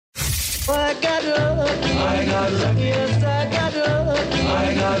I got lucky. I got lucky. Yes, I got lucky.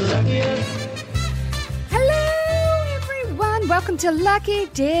 I got lucky. Yes. Hello, everyone. Welcome to Lucky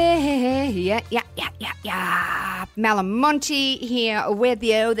Day. Yeah. Malamonte here with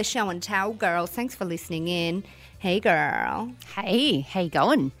you, the show and tell girls. Thanks for listening in. Hey, girl. Hey, how you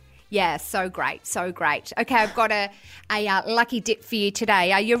going? Yeah, so great, so great. Okay, I've got a lucky dip for you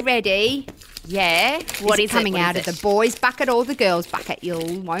today. Are you ready? Yeah. What is coming out of the boys' bucket or the girls' bucket? You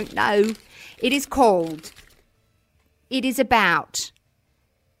won't know. It is called. It is about.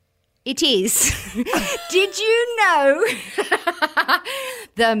 It is. Did you know?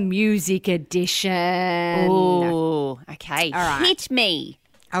 The music edition. Oh, okay. All right. Hit me.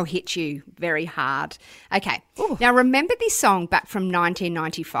 I'll hit you very hard. Okay. Ooh. Now, remember this song back from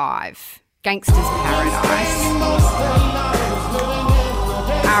 1995? Gangsta's Paradise.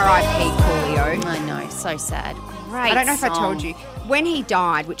 R.I.P. Coolio. I know, so sad. Great I don't know if I song. told you. When he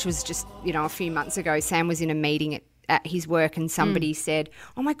died, which was just, a few months ago, Sam was in a meeting at his work and somebody said,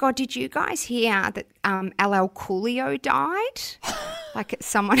 oh, my God, did you guys hear that LL Coolio died? Like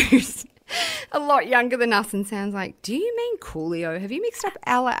someone who's a lot younger than us and sounds like, do you mean Coolio? Have you mixed up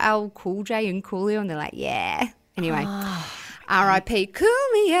LL Cool J and Coolio? And they're like, yeah. Anyway, R.I.P.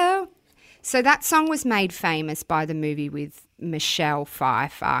 Coolio. So that song was made famous by the movie with Michelle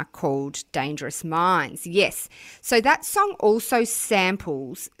Pfeiffer called Dangerous Minds. Yes. So that song also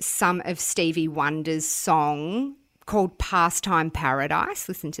samples some of Stevie Wonder's song called Pastime Paradise.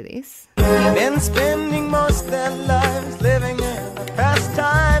 Listen to this. Been spending most their lives living in a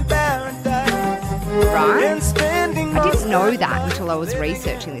pastime paradise. Right? Been spending I most didn't know their that lives until I was living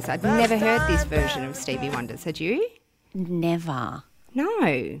researching in this. a I'd never heard this pastime version of Stevie Wonder's. Had you? Never. No.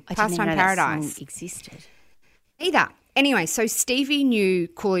 I Pastime didn't even know Paradise. that song existed. Either. Anyway, so Stevie knew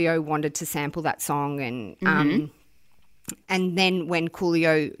Coolio wanted to sample that song and then when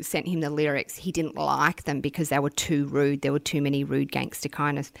Coolio sent him the lyrics, he didn't like them because they were too rude. There were too many rude gangster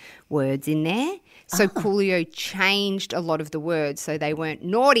kind of words in there. So Coolio changed a lot of the words so they weren't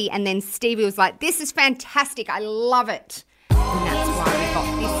naughty. And then Stevie was like, this is fantastic. I love it. And that's why we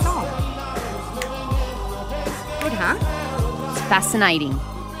got this song. Good, huh? It's fascinating.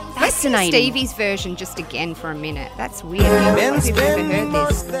 Let's hear Stevie's version just again for a minute. That's weird. I don't know if you've ever heard this.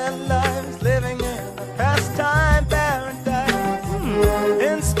 most their lives living in a pastime paradise.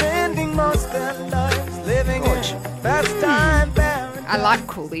 Been spending most their lives living in a pastime paradise. I like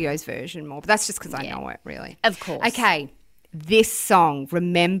Coolio's version more, but that's just because I know it, really. Of course. Okay, this song,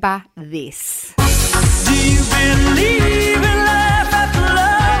 Remember This. Do you believe in life after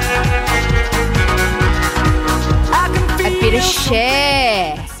love? I can A feel bit of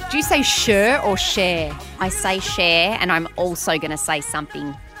Cher. Do you say Cher or Cher? I say share, and I'm also going to say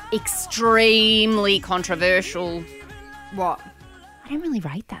something extremely controversial. What? I don't really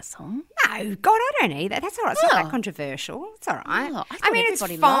rate that song. No, God, I don't either. That's all right. It's not Oh. that controversial. It's all right. Oh, I I thought mean, it's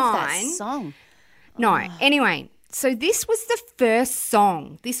everybody fine. loved that song. No, anyway, so this was the first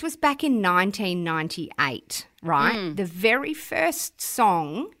song. This was back in 1998, right? The very first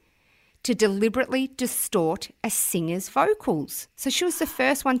song to deliberately distort a singer's vocals. So she was the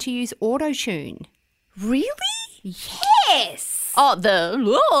first one to use auto-tune. Really? Yes! Oh,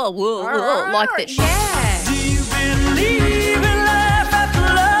 like that. Yeah. Do you believe in life after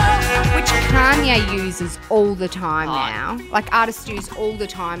love? Which Kanye uses all the time now. Like artists use all the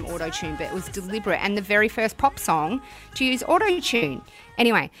time auto-tune, but it was deliberate. And the very first pop song to use auto-tune.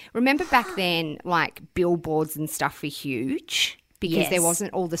 Anyway, remember back then, like billboards and stuff were huge because there Yes.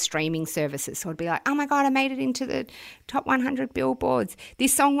 wasn't all the streaming services. So I'd be like, oh my God, I made it into the top 100 billboards.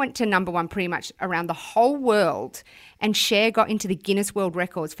 This song went to number one pretty much around the whole world. And Cher got into the Guinness World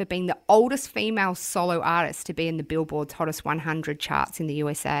Records for being the oldest female solo artist to be in the Billboard's Hottest 100 charts in the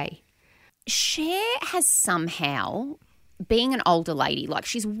USA. Cher has somehow, being an older lady, like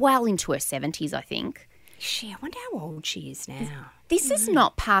she's well into her 70s, I think. Cher, I wonder how old she is now. This is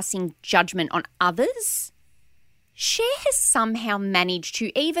not passing judgment on others. Cher has somehow managed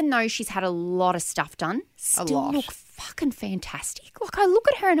to, even though she's had a lot of stuff done, still lot. look fucking fantastic. Like I look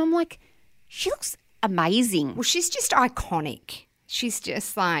at her and I'm like, she looks amazing. Well, she's just iconic. She's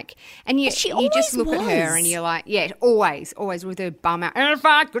just like, and you She you just always look at her was. and you're like, yeah, always with her bum out. If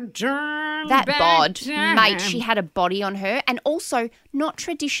I could turn That back bod, time. mate, she had a body on her and also not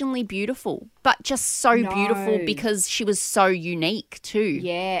traditionally beautiful, but just so No. beautiful because she was so unique too.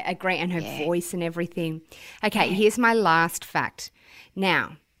 Yeah, agree, and her voice and everything. Okay, here's my last fact.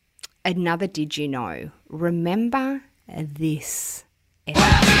 Now, another did you know? Remember this.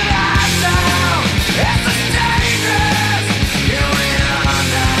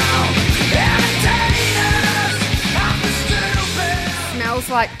 Smells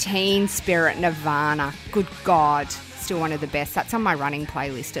like Teen Spirit Nirvana. Good God. Still one of the best. That's on my running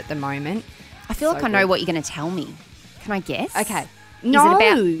playlist at the moment. I feel like I know what you're going to tell me. Can I guess? Okay. Is No.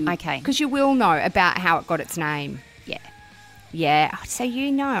 it about... Okay. Because you will know about how it got its name. Yeah. Yeah. So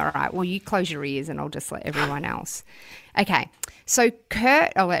you know. All right. Well, you close your ears and I'll just let everyone else. Okay. So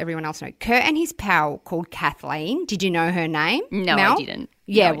Kurt, I'll let everyone else know. Kurt and his pal called Kathleen. Did you know her name? No, Mel? I didn't.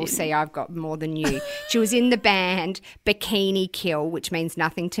 Yeah, No, I we'll didn't. see. I've got more than you. She was in the band Bikini Kill, which means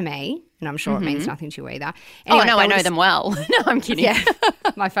nothing to me. And I'm sure it means nothing to you either. Anyway, Oh, no, they I were know dis- them well. No, I'm kidding. Yeah,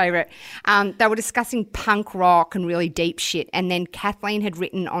 my favourite. They were discussing punk rock and really deep shit. And then Kathleen had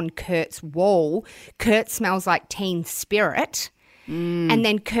written on Kurt's wall, Kurt smells like Teen Spirit. And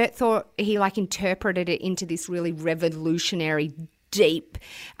then Kurt thought he like interpreted it into this really revolutionary, deep,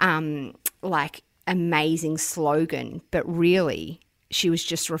 like amazing slogan. But really, she was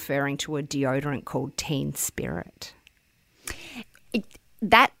just referring to a deodorant called Teen Spirit.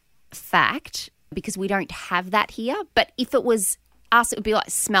 That fact, because we don't have that here, but if it was us, it would be like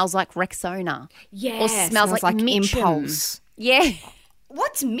smells like Rexona. Yeah, Or smells like Mitchum. Impulse. Yeah.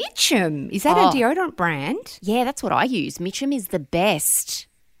 What's Mitchum? Is that Oh. a deodorant brand? Yeah, that's what I use. Mitchum is the best.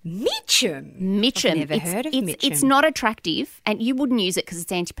 Mitchum? Mitchum. I've never heard of Mitchum. It's not attractive, and you wouldn't use it because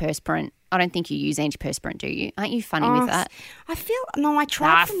it's antiperspirant. I don't think you use antiperspirant, do you? Aren't you funny with that? I feel, no, I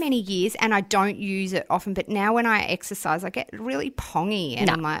tried for many years and I don't use it often, but now when I exercise, I get really pongy and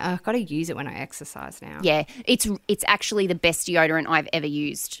I'm like, oh, I've got to use it when I exercise now. Yeah, it's actually the best deodorant I've ever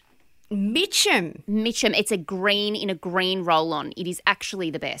used. Mitchum. Mitchum, it's in a green roll-on. It is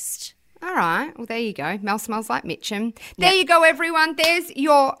actually the best. All right. Well, there you go. Mel smells like Mitchum. There you go, everyone. There's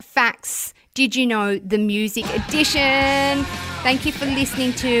your facts. Did you know the music edition? Thank you for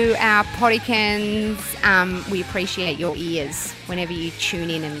listening to our Poddykins. We appreciate your ears whenever you tune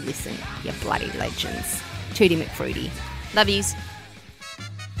in and listen. You bloody legends. Tootie McFruity. Love yous.